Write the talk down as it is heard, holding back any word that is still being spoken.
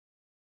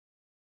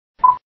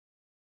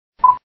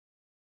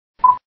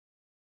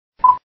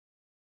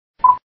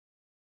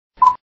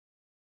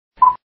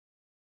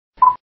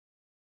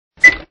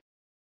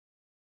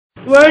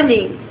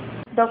Warning!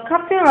 The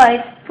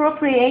copyright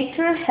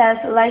proprietor has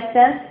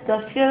licensed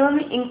the film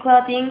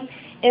including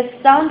its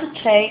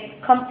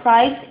soundtrack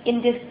comprised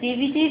in this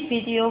DVD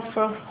video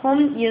for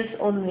home use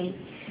only.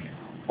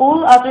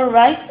 All other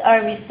rights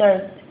are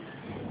reserved.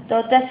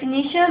 The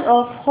definition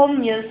of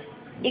home use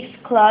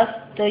excludes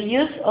the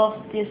use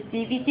of this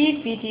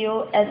DVD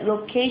video at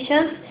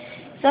locations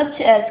such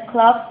as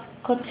clubs,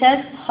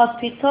 coaches,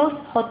 hospitals,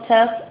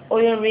 hotels,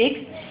 oil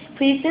rigs,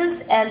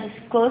 prisons, and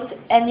schools.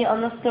 Any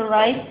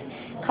unauthorized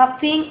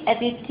copying,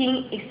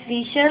 editing,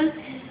 exhibition,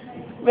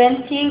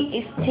 renting,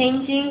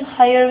 exchanging,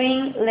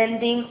 hiring,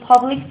 lending,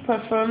 public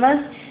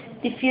performance,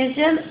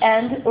 diffusion,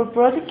 and or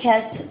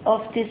broadcast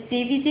of this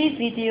DVD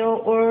video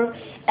or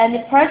any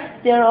part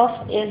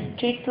thereof is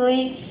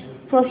strictly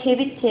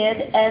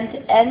prohibited,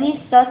 and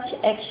any such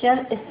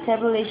action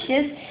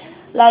establishes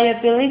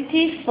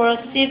liability for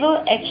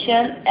civil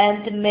action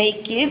and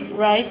may give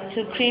rise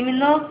to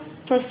criminal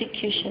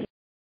prosecution.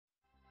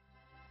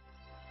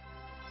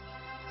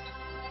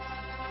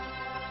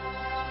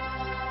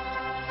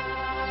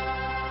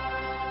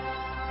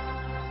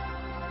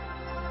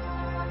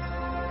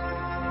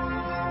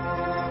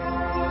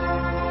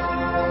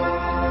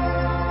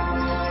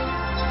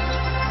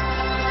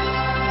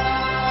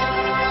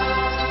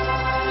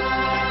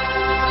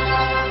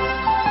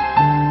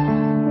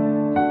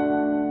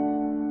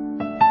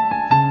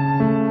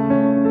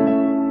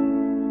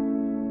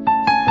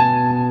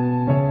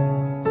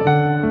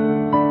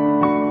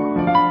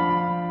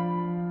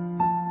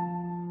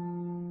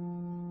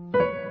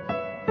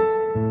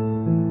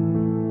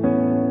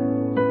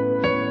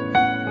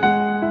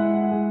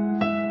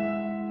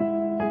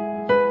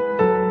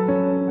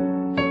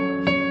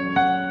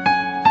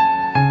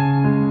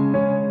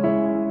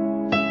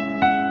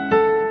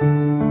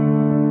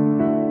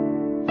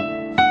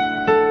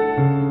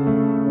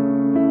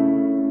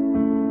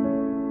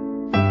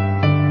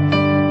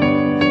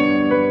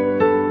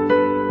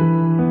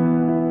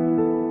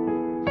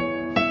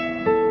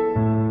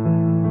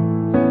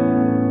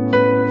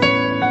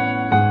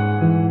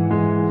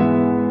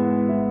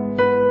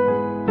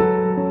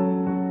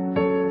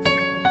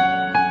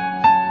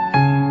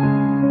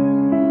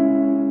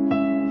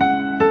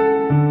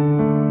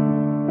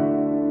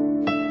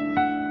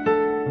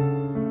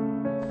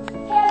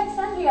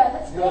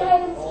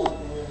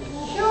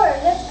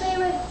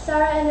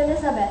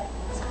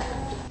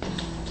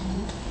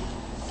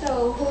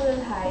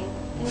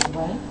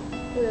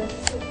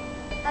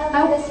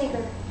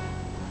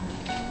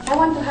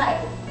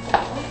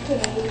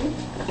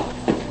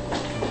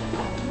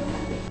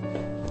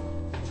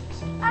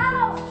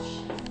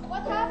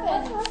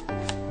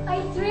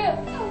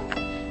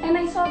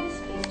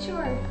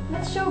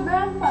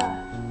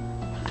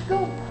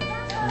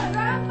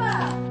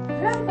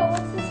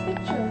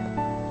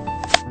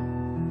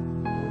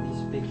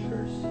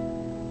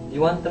 You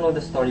want to know the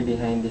story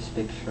behind this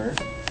picture?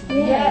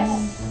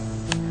 Yes.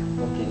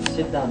 Okay,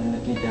 sit down and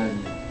let me tell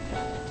you.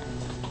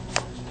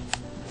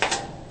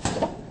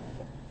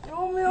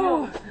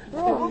 Romeo!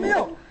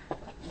 Romeo!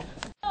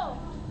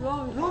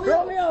 Romeo!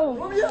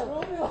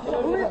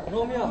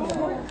 Romeo!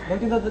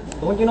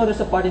 Don't you know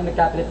there's a party in the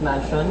Capulet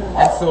mansion?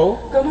 And so?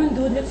 Come on,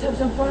 dude, let's have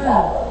some fun.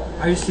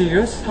 Are you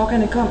serious? How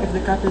can I come if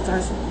the Capulets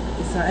are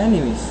our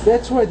enemies?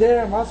 That's why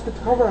they're a mask to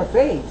cover our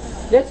face.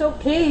 That's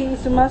okay,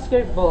 it's a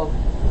masquerade ball.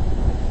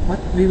 What?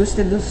 We will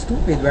still look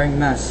stupid wearing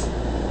masks.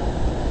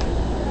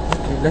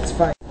 Okay, let's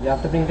fight. You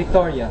have to bring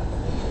Victoria.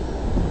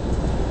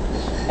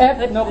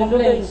 No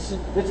complaints.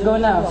 Let's go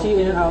now. See you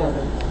in an hour.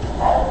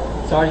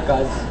 Sorry,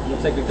 cuz.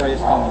 Looks like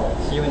Victoria's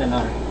coming. See you in an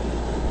hour.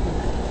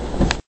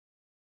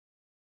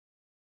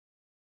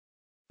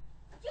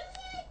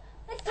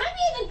 It's time for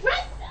you to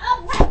dress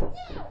up right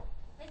now!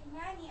 Like,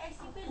 Nanny, are you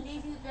super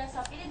lazy to dress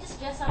up? Can you just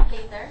dress up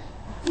later?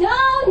 No!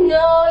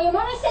 Your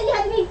mama said you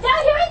had to be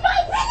down here in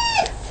 5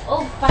 minutes!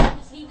 Oh, fine.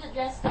 Just leave the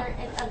dress there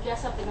and I'll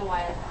dress up in a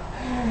while.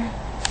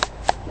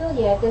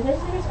 Juliet, the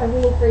visitors are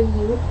waiting for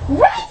you.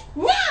 Right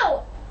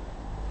now!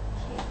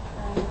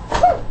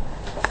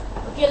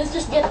 Okay, let's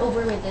just get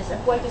over with this.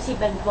 I'm going to see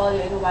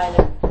Benvolio in a while.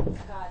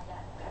 God,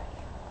 that guy.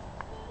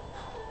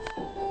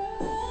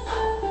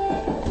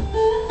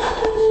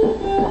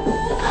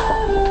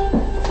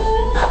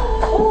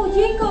 Oh,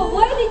 Jacob,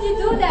 why did you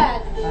do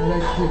that? I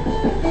like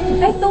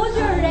you. I told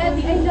you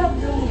already, I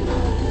love Romeo.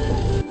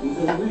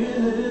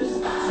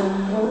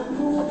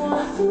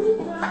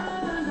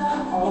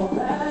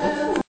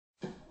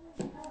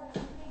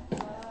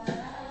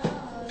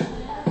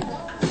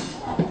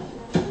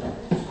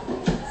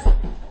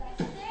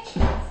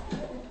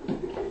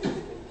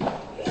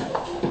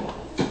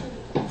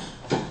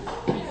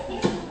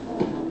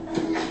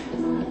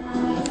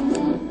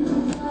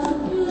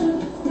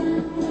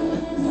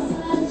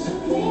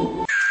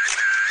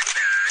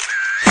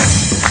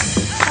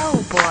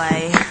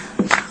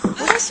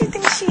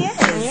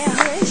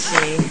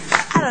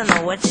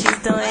 What she's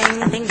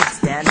doing. I think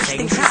it's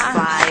dancing. She's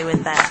fly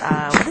with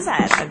that, what is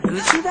that, a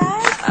Gucci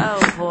bag? Oh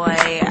boy,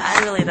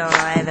 I really don't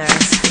know either.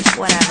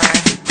 Whatever.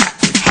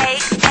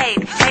 Hate,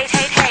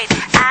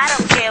 I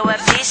don't care what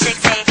B6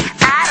 say.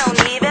 I don't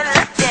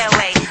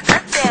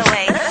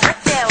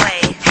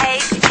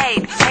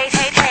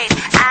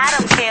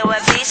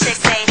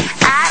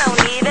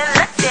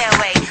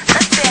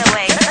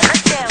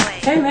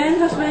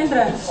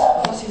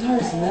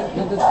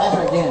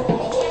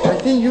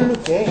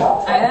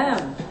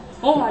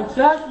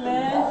Shucks,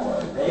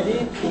 man. Really?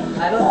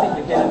 I don't think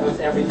you can lose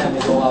every time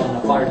you go out on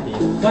a party.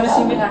 Wanna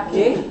see me act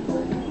gay?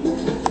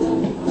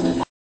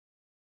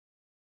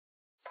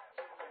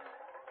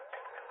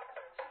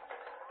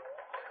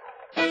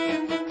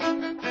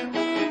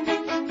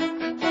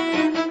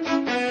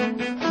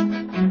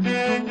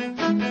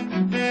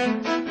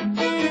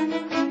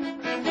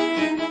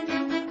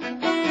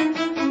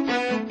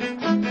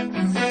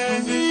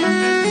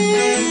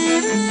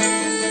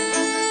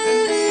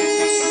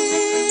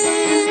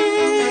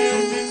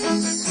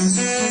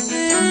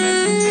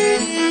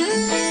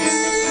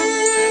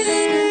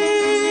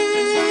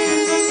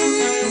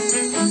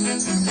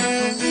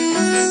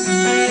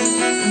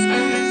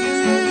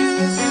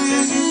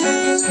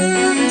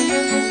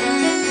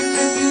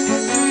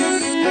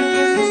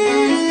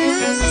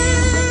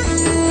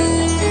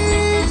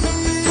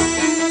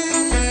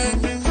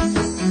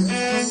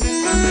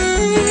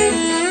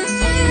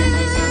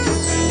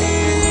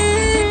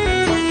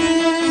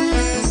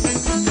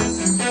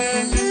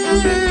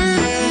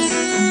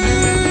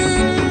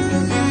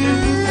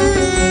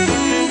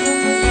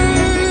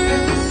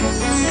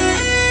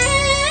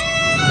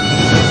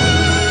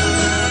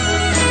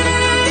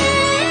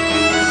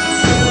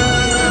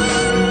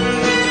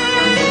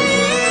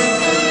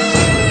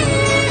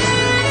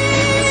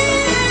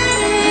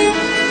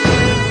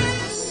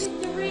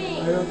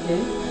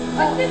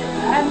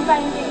 I'm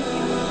fine, thank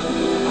you.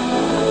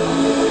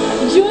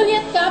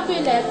 Juliet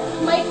Capulet,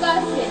 my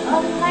cousin.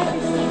 Oh, hi,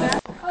 Cristina.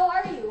 How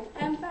are you?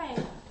 I'm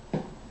fine.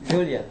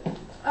 Juliet.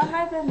 Oh,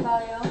 hi,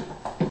 Benvolio.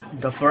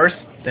 The first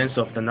dance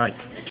of the night.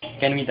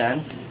 Can we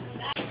dance?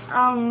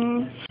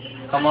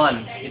 Come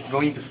on, it's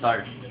going to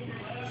start.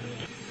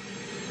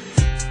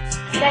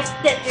 That's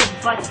it,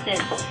 you're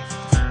busted.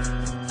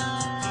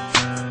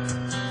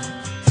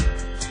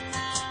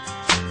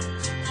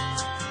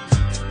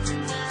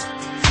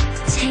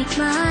 Take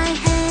my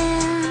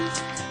hand,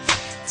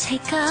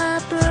 take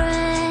a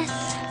breath,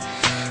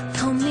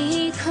 pull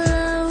me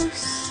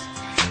close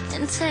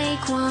and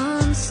take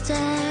one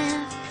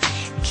step.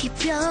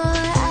 Keep your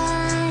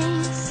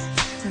eyes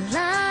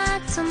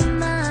locked on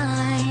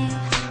mine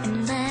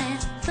and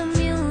let the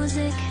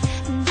music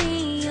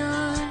be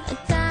your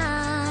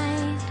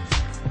guide.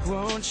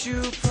 Won't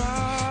you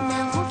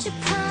Now won't you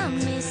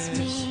promise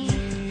me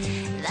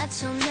that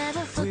you'll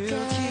never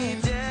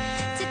forget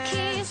to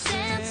keep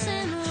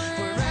dancing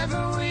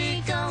wherever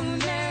we go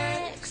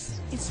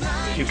next.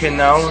 You can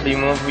now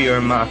remove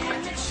your mask.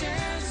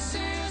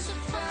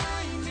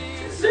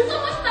 There's so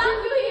much to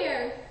do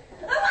here.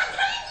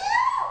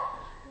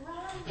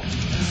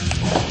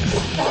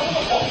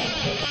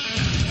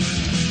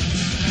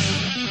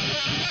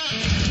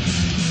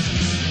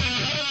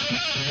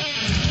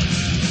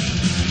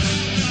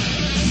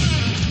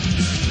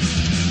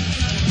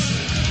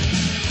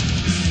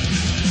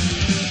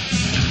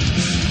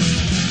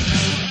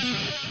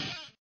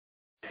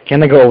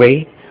 Can I go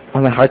away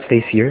while my heart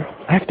stays here?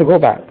 I have to go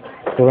back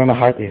to where my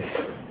heart is.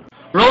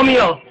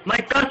 Romeo! My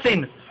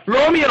cousin!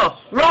 Romeo!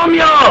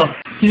 Romeo!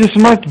 He's a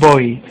smart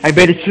boy. I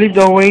bet he slipped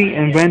away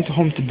and went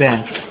home to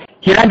bed.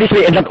 He ran this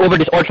way and jumped over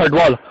this orchard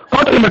wall.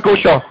 Go to him,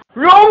 Mercutio!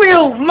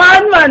 Romeo,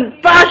 madman,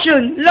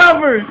 passion,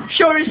 lover,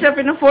 show yourself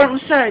in a form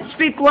of sight.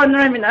 Speak one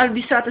rhyme and I'll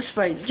be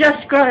satisfied.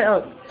 Just cry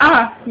out,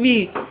 ah,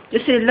 me.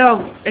 Just say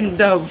love and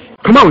dove.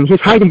 Come on, he's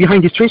hiding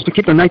behind these trees to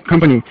keep the night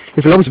company.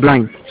 His love is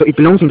blind, so it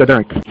belongs in the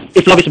dark.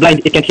 If love is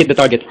blind, it can't hit the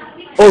target.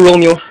 Oh,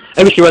 Romeo,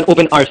 I wish you were an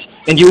open arse,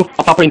 and you,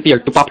 a popper in fear,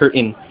 to pop her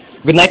in.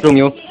 Good night,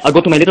 Romeo. I'll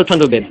go to my little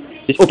trundle bed.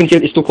 This open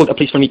field is too cold a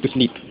place for me to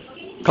sleep.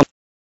 Come.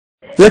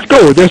 Let's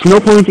go. There's no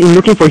point in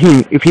looking for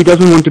him if he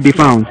doesn't want to be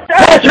found.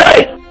 That's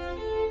right!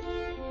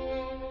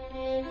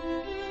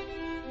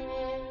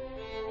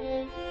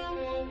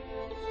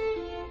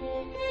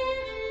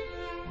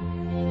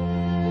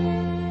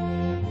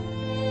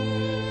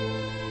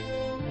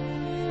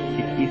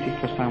 It's easy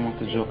for someone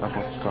to joke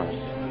about scars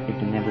if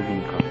they've never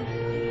been caught.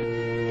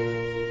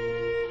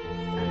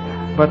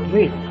 But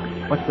wait,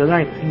 what's the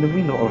light in the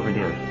window over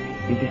there?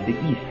 It is the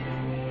east,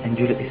 and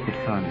Juliet is the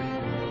sun.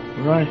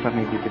 Rise up,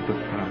 my beautiful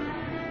sun,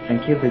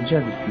 and kill the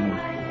jealous moon.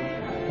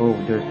 Oh,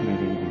 there's my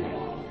lady.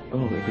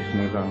 Oh, it is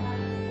my love.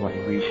 Oh,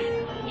 I wish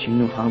she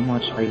knew how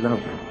much I love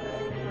her.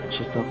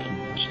 She's talking,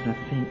 she's not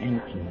saying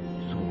anything.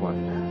 So what?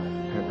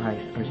 Her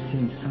eyes are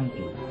saying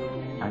something.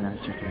 I'll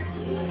answer her.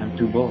 I'm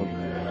too bold.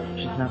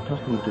 She's not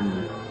talking to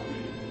me.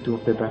 Two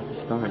of the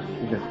brightest stars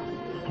in the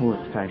whole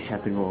sky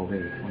had to go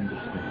away on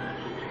this night.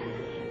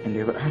 And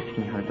they were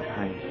asking her the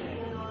eyes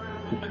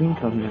to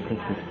twinkle in the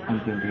places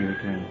until they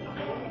returned.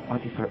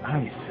 What if her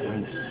eyes were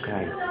in the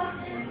sky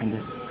and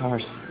the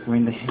stars were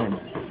in the head?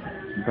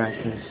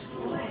 Brightest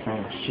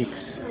her cheeks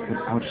would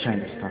outshine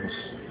the stars,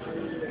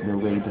 the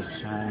way the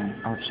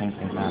sun outshines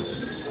the lamp.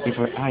 If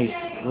her eyes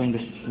were in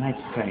the night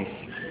skies,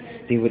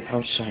 they would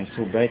outshine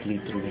so brightly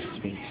through the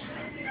space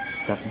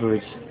that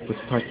birds would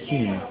start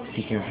singing,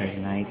 thinking her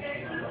night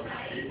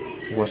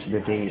was the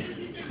day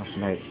of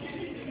light.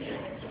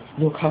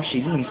 Look how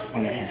she leans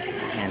on her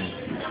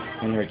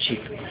hand, on her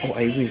cheek. Oh,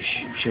 I wish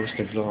she was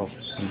the glove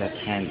in that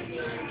hand,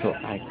 so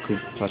I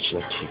could touch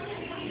that cheek.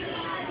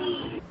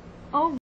 Oh,